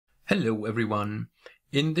Hello everyone.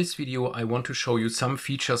 In this video I want to show you some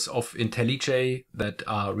features of IntelliJ that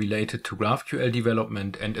are related to GraphQL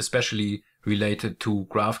development and especially related to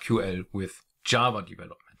GraphQL with Java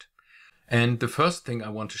development. And the first thing I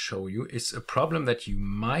want to show you is a problem that you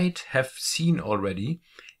might have seen already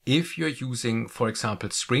if you're using, for example,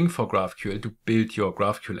 Spring for GraphQL to build your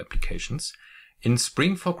GraphQL applications. In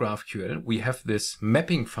Spring for GraphQL we have this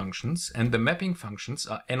mapping functions, and the mapping functions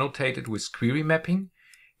are annotated with query mapping,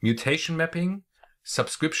 mutation mapping,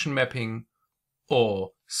 subscription mapping, or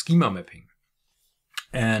schema mapping.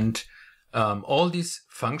 And all these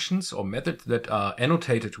functions or methods that are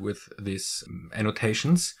annotated with these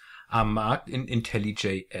annotations are marked in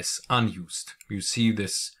IntelliJ as unused. You see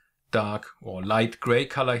this dark or light gray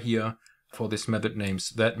color here for this method names.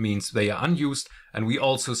 That means they are unused. And we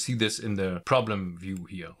also see this in the problem view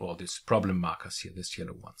here, or this problem markers here, these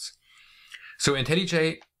yellow ones. So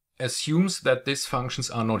IntelliJ assumes that these functions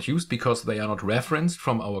are not used because they are not referenced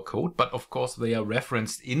from our code, but of course they are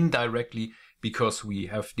referenced indirectly because we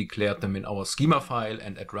have declared them in our schema file,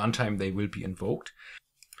 and at runtime they will be invoked.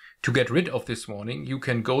 To get rid of this warning, you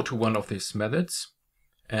can go to one of these methods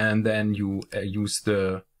and then you use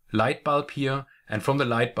the light bulb here, and from the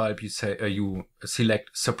light bulb you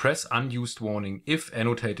select suppress unused warning if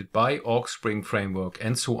annotated by org Spring framework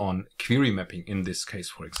and so on, query mapping in this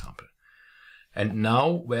case, for example. And now,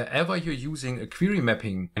 wherever you're using a query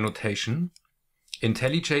mapping annotation,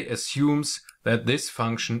 IntelliJ assumes that this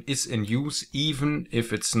function is in use even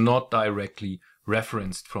if it's not directly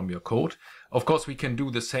referenced from your code. Of course, we can do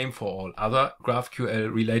the same for all other GraphQL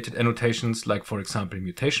related annotations, like for example,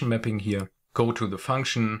 mutation mapping here. Go to the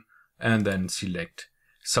function and then select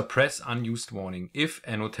suppress unused warning if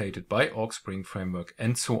annotated by org Spring framework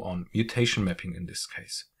and so on, mutation mapping in this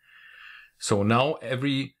case. So now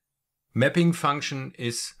every mapping function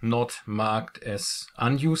is not marked as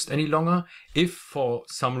unused any longer. If for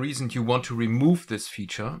some reason you want to remove this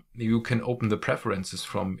feature, you can open the preferences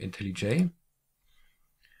from IntelliJ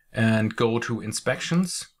and go to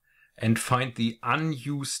inspections and find the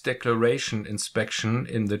unused declaration inspection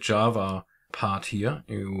in the Java part here.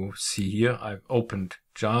 You see here I've opened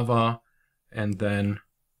Java and then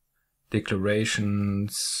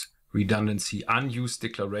declarations, redundancy, unused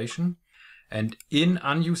declaration. And in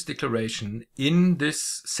unused declaration, in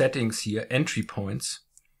this settings here, entry points,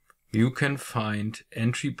 you can find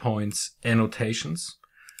entry points annotations.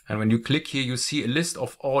 And when you click here, you see a list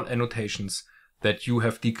of all annotations that you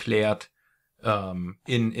have declared in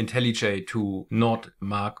IntelliJ to not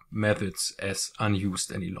mark methods as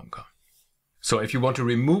unused any longer. So if you want to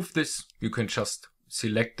remove this, you can just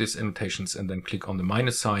select these annotations and then click on the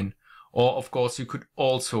minus sign. Or of course, you could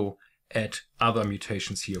also add other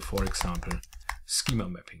mutations here, for example, schema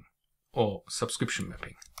mapping or subscription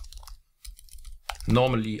mapping.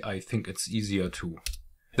 Normally, I think it's easier to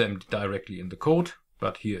them directly in the code,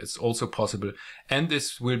 but here it's also possible. And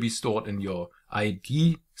this will be stored in your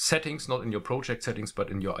ID settings, not in your project settings, but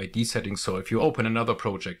in your ID settings. So if you open another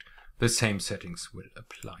project, the same settings will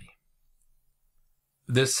apply.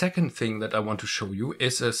 The second thing that I want to show you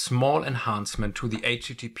is a small enhancement to the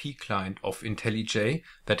HTTP client of IntelliJ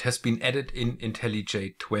that has been added in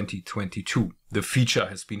IntelliJ 2022. The feature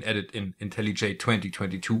has been added in IntelliJ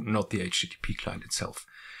 2022, not the HTTP client itself.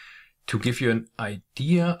 To give you an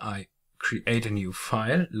idea, I create a new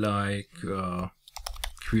file like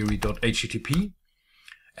query.http,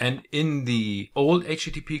 and in the old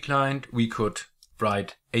HTTP client we could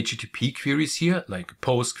write HTTP queries here, like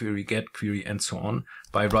post query, get query, and so on,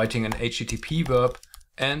 by writing an HTTP verb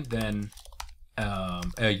and then a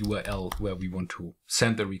URL where we want to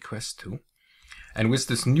send the request to. And with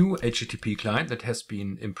this new HTTP client that has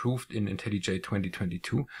been improved in IntelliJ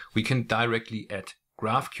 2022, we can directly add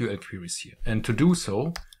GraphQL queries here. And to do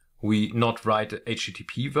so, we not write a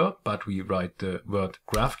HTTP verb, but we write the word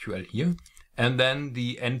GraphQL here, and then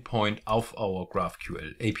the endpoint of our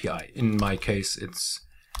GraphQL API. In my case, it's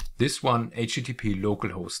this one, HTTP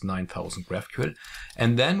localhost 9000 GraphQL.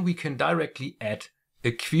 And then we can directly add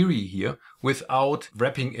a query here without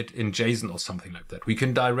wrapping it in JSON or something like that. We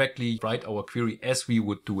can directly write our query as we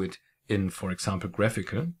would do it in, for example,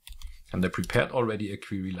 GraphQL. And I prepared already a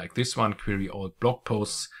query like this one, query all blog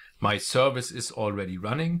posts. My service is already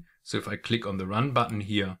running. So if I click on the run button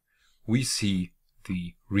here, we see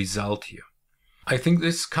the result here. I think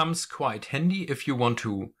this comes quite handy if you want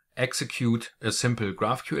to execute a simple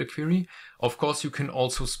GraphQL query. Of course, you can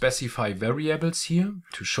also specify variables here.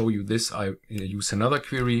 To show you this, I use another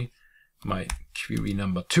query, my query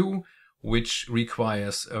number 2, which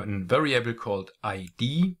requires a variable called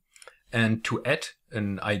ID. And to add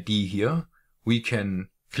an ID here, we can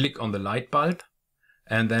click on the light bulb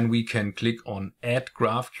and then we can click on Add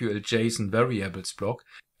GraphQL JSON Variables block.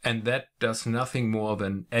 And that does nothing more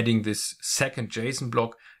than adding this second JSON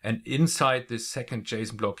block. And inside this second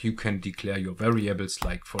JSON block, you can declare your variables,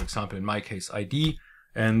 like, for example, in my case, ID.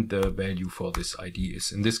 And the value for this ID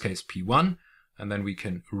is, in this case, P1. And then we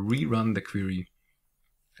can rerun the query.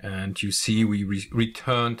 And you see we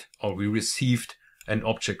returned, or we received an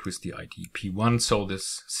object with the ID P1. So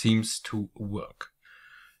this seems to work.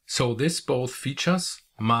 So this both features,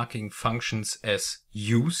 marking functions as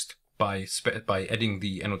used by adding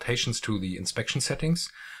the annotations to the inspection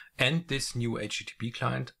settings, and this new HTTP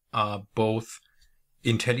client are both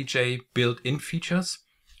IntelliJ built-in features,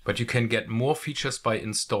 but you can get more features by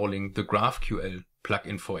installing the GraphQL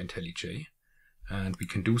plugin for IntelliJ. And we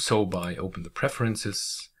can do so by open the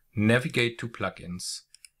preferences, navigate to plugins,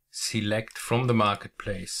 select from the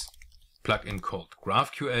marketplace plugin called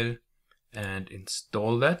GraphQL, and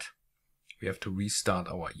install that. We have to restart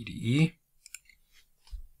our IDE.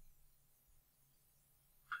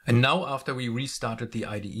 And now after we restarted the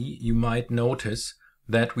IDE, you might notice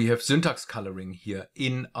that we have syntax coloring here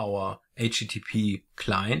in our HTTP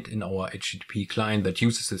client, that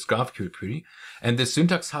uses this GraphQL query. And the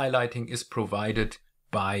syntax highlighting is provided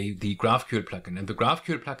by the GraphQL plugin. And the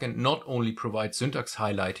GraphQL plugin not only provides syntax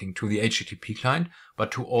highlighting to the HTTP client,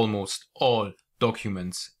 but to almost all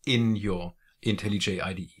documents in your IntelliJ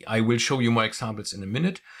IDE. I will show you more examples in a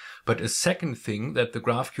minute, but a second thing that the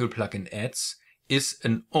GraphQL plugin adds is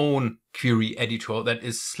an own query editor that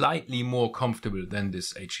is slightly more comfortable than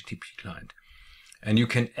this HTTP client. And you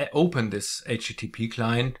can open this HTTP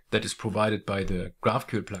client that is provided by the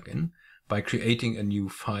GraphQL plugin by creating a new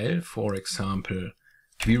file, for example,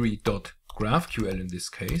 query.graphql in this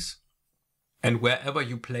case. And wherever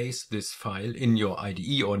you place this file in your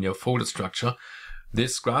IDE or in your folder structure,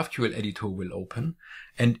 this GraphQL editor will open.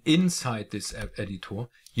 And inside this editor,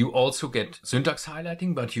 you also get syntax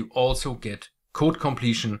highlighting, but you also get code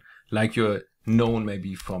completion, like you're known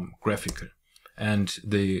maybe from GraphQL. And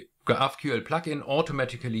the GraphQL plugin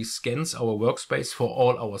automatically scans our workspace for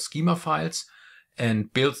all our schema files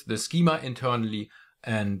and builds the schema internally.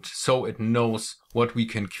 And so it knows what we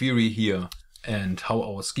can query here and how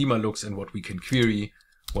our schema looks and what we can query,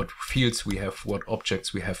 what fields we have, what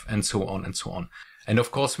objects we have, and so on and so on. And of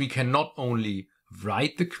course, we can not only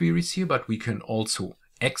write the queries here, but we can also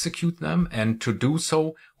execute them. And to do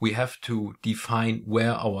so, we have to define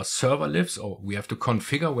where our server lives, or we have to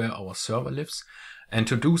configure where our server lives. And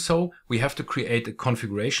to do so, we have to create a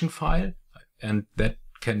configuration file. And that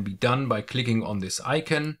can be done by clicking on this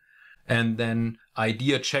icon. And then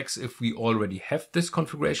IDEA checks if we already have this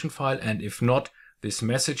configuration file. And if not, this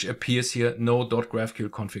message appears here, no.graphql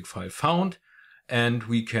config file found. And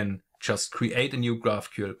we can just create a new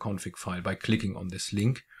GraphQL config file by clicking on this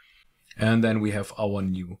link. And then we have our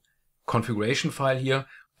new configuration file here.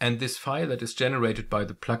 And this file that is generated by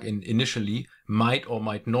the plugin initially might or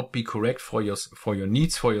might not be correct for your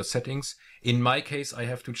needs, for your settings. In my case, I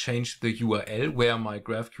have to change the URL where my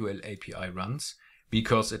GraphQL API runs,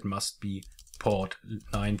 because it must be port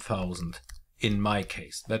 9000 in my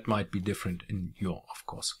case. That might be different in your, of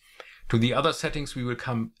course. To the other settings we will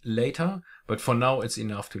come later, but for now it's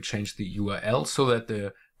enough to change the URL so that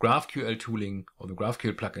the GraphQL tooling or the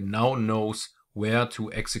GraphQL plugin now knows where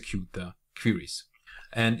to execute the queries.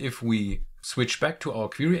 And if we switch back to our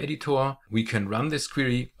query editor, we can run this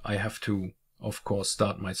query. I have to, of course,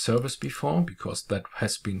 start my service before, because that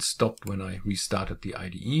has been stopped when I restarted the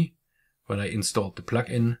IDE, when I installed the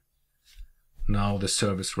plugin. Now the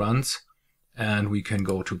service runs, and we can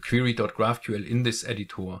go to query.graphql in this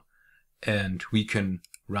editor, and we can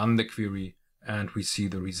run the query, and we see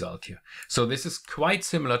the result here. So this is quite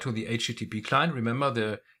similar to the HTTP client. Remember,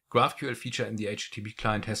 the GraphQL feature in the HTTP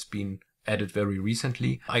client has been added very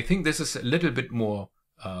recently. I think this is a little bit more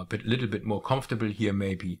comfortable here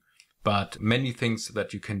maybe, but many things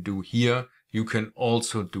that you can do here, you can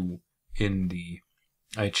also do in the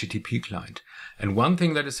HTTP client. And one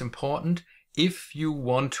thing that is important, if you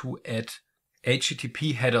want to add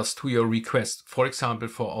HTTP headers to your request, for example,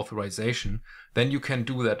 for authorization, then you can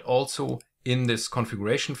do that also in this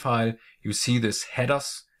configuration file. You see this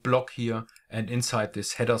headers block here, and inside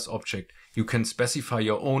this headers object, you can specify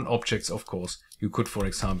your own objects, of course. You could, for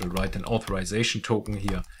example, write an authorization token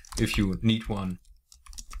here if you need one.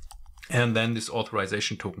 And then this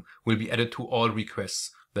authorization token will be added to all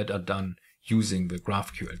requests that are done using the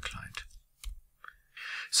GraphQL client.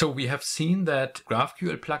 So we have seen that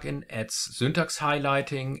GraphQL plugin adds syntax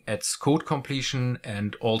highlighting, adds code completion,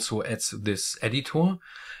 and also adds this editor.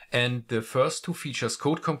 And the first two features,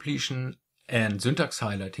 code completion and syntax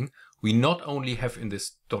highlighting, we not only have in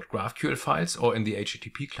this .graphql files or in the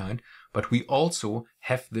HTTP client, but we also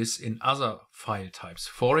have this in other file types.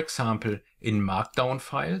 For example, in Markdown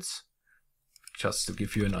files. Just to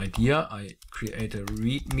give you an idea, I create a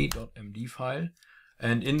readme.md file,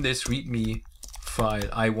 and in this readme file,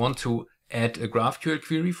 I want to add a GraphQL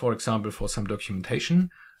query, for example, for some documentation,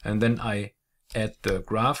 and then I add the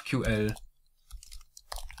GraphQL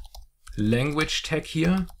language tag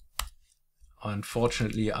here.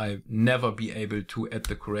 Unfortunately, I'll never be able to add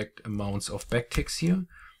the correct amounts of backticks here,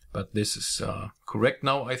 but this is correct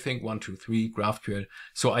now, I think. 1, 2, 3, GraphQL.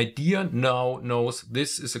 So IDEA now knows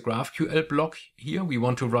this is a GraphQL block here. We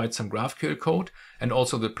want to write some GraphQL code, and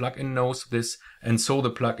also the plugin knows this. And so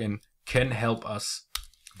the plugin can help us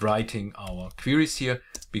writing our queries here,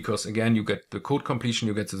 because again, you get the code completion,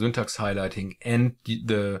 you get the syntax highlighting, and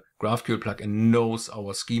the GraphQL plugin knows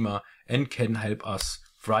our schema and can help us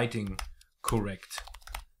writing correct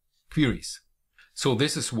queries. So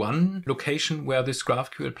this is one location where this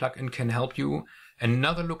GraphQL plugin can help you.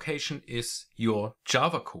 Another location is your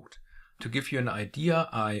Java code. To give you an idea,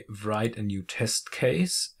 I write a new test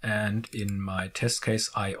case, and in my test case,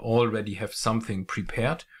 I already have something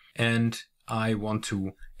prepared, and I want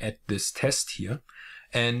to add this test here.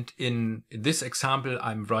 And in this example,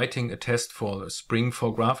 I'm writing a test for Spring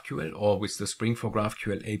for GraphQL, or with the Spring for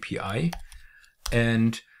GraphQL API.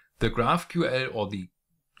 And the GraphQL or the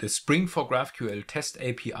Spring for GraphQL test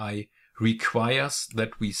API requires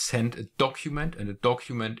that we send a document, and a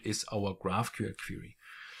document is our GraphQL query.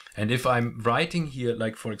 And if I'm writing here,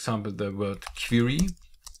 like for example, the word query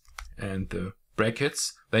and the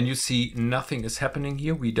brackets, then you see nothing is happening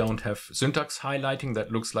here. We don't have syntax highlighting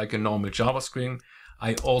that looks like a normal Java string.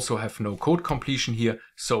 I also have no code completion here,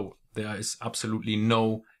 so there is absolutely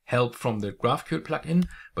no help from the GraphQL plugin,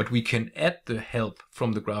 but we can add the help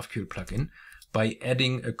from the GraphQL plugin by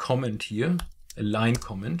adding a comment here, a line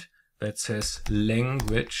comment that says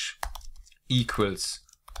language equals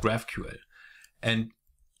GraphQL. And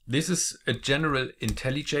this is a general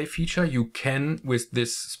IntelliJ feature. You can, with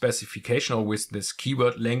this specification or with this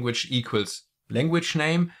keyword language equals language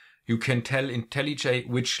name, you can tell IntelliJ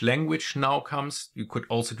which language now comes. You could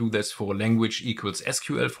also do this for language equals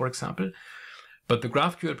SQL, for example. But the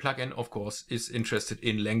GraphQL plugin, of course, is interested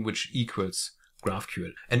in language equals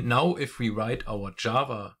GraphQL. And now if we write our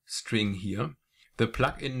Java string here, the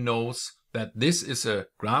plugin knows that this is a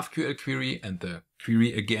GraphQL query, and the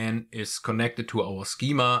query again is connected to our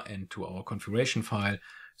schema and to our configuration file.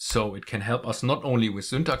 So it can help us not only with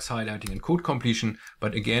syntax highlighting and code completion,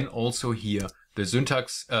 but again also here the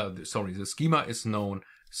syntax, the schema is known,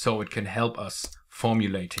 so it can help us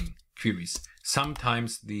formulating queries.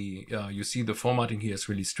 Sometimes you see the formatting here is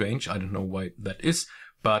really strange. I don't know why that is,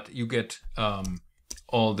 but you get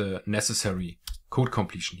all the necessary code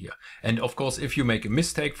completion here. And of course, if you make a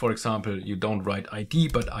mistake, for example, you don't write ID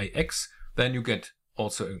but IX, then you get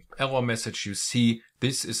also an error message. You see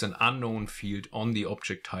this is an unknown field on the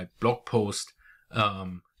object type blog post,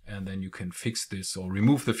 and then you can fix this or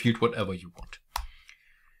remove the field, whatever you want.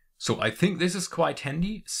 So I think this is quite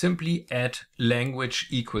handy. Simply add language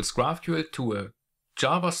equals GraphQL to a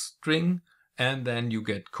Java string, and then you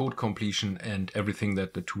get code completion and everything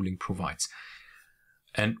that the tooling provides.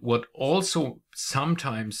 And what also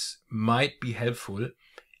sometimes might be helpful,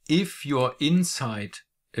 if you're inside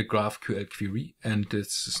a GraphQL query, and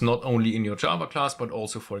this is not only in your Java class, but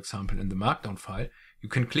also, for example, in the Markdown file, you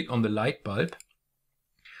can click on the light bulb.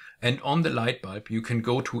 And on the light bulb, you can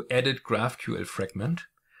go to Edit GraphQL Fragment.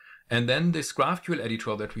 And then this GraphQL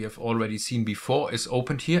editor that we have already seen before is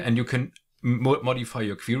opened here, and you can modify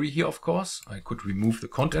your query here, of course. I could remove the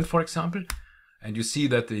content, for example. And you see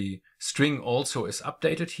that the string also is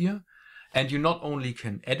updated here. And you not only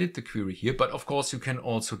can edit the query here, but of course you can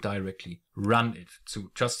also directly run it. So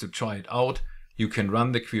just to try it out, you can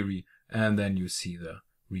run the query and then you see the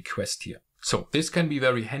request here. So this can be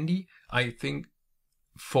very handy. I think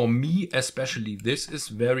for me especially, this is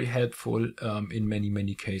very helpful in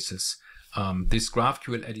many cases. This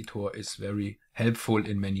GraphQL editor is very helpful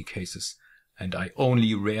in many cases. And I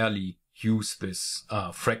only rarely use this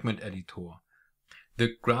fragment editor.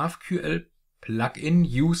 The GraphQL plugin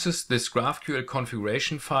uses this GraphQL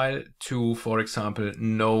configuration file to, for example,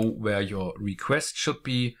 know where your request should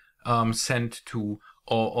be sent to,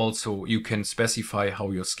 or also you can specify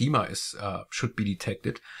how your schema is should be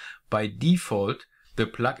detected. By default, the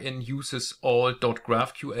plugin uses all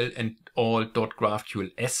 .graphql and all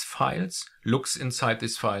 .graphqls files, looks inside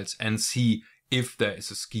these files and see if there is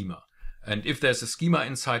a schema. And if there's a schema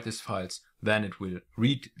inside these files, then it will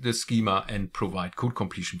read the schema and provide code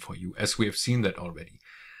completion for you, as we have seen that already.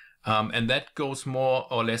 And that goes more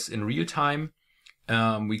or less in real time.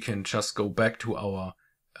 We can just go back to our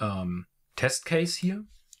test case here.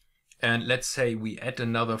 And let's say we add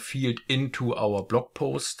another field into our blog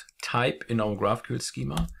post type in our GraphQL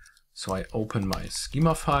schema. So I open my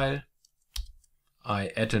schema file. I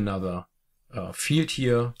add another field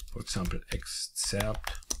here, for example,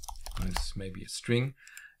 excerpt, is maybe a string.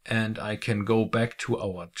 And I can go back to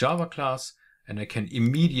our Java class and I can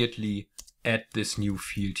immediately add this new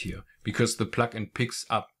field here because the plugin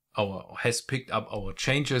has picked up our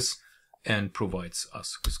changes and provides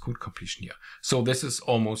us with code completion here. So this is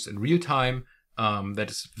almost in real time.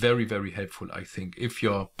 That is very, very helpful, I think, if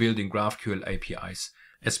you're building GraphQL APIs,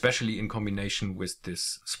 especially in combination with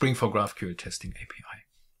this Spring for GraphQL testing API.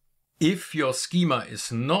 If your schema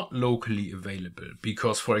is not locally available,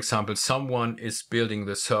 because, for example, someone is building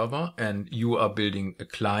the server and you are building a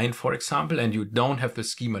client, for example, and you don't have the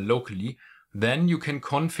schema locally, then you can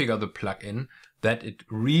configure the plugin that it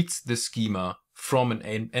reads the schema from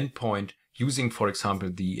an endpoint using, for example,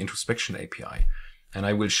 the introspection API. And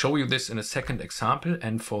I will show you this in a second example.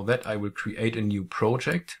 And for that, I will create a new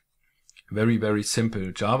project. Very, very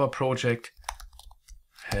simple Java project.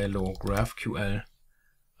 Hello GraphQL.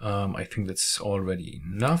 I think that's already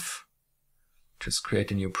enough. Just create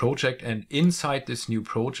a new project. And inside this new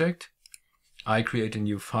project, I create a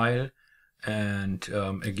new file. And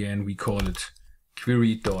again, we call it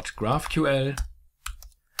query.graphql.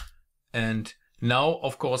 And now,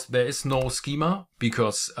 of course, there is no schema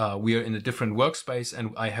because we are in a different workspace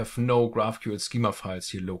and I have no GraphQL schema files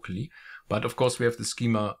here locally. But of course, we have the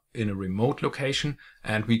schema in a remote location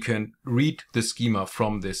and we can read the schema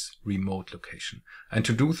from this remote location. And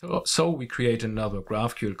to do so, we create another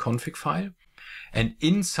GraphQL config file. And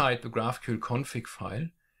inside the GraphQL config file,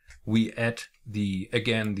 we add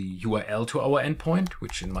again the URL to our endpoint,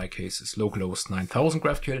 which in my case is localhost 9000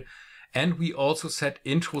 GraphQL. And we also set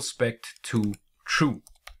introspect to true.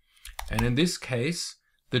 And in this case,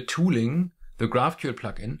 the tooling, the GraphQL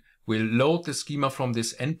plugin, will load the schema from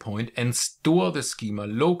this endpoint and store the schema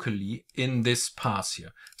locally in this path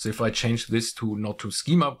here. So if I change this to not to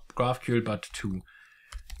schema GraphQL, but to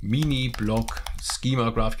mini block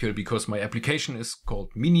schema GraphQL, because my application is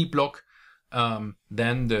called mini block,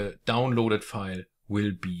 then the downloaded file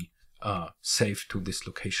will be saved to this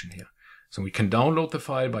location here. So we can download the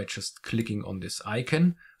file by just clicking on this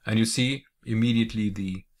icon, and you see immediately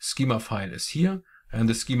the schema file is here and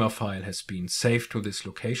the schema file has been saved to this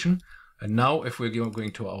location. And now if we're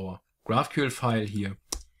going to our GraphQL file here,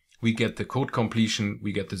 we get the code completion,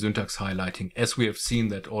 we get the syntax highlighting as we have seen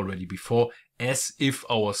that already before, as if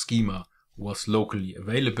our schema was locally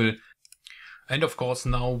available. And of course,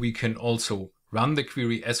 now we can also run the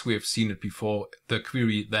query as we have seen it before. The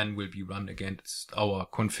query then will be run against our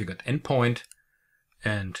configured endpoint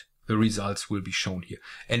and the results will be shown here.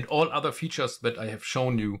 And all other features that I have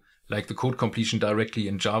shown you, like the code completion directly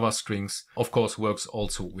in Java strings, of course works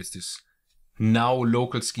also with this now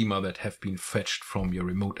local schema that have been fetched from your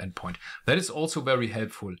remote endpoint. That is also very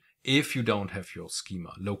helpful if you don't have your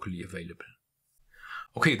schema locally available.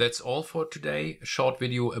 Okay, that's all for today. A short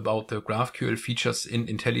video about the GraphQL features in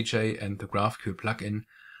IntelliJ and the GraphQL plugin.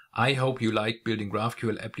 I hope you like building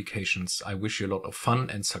GraphQL applications. I wish you a lot of fun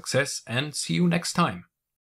and success and see you next time.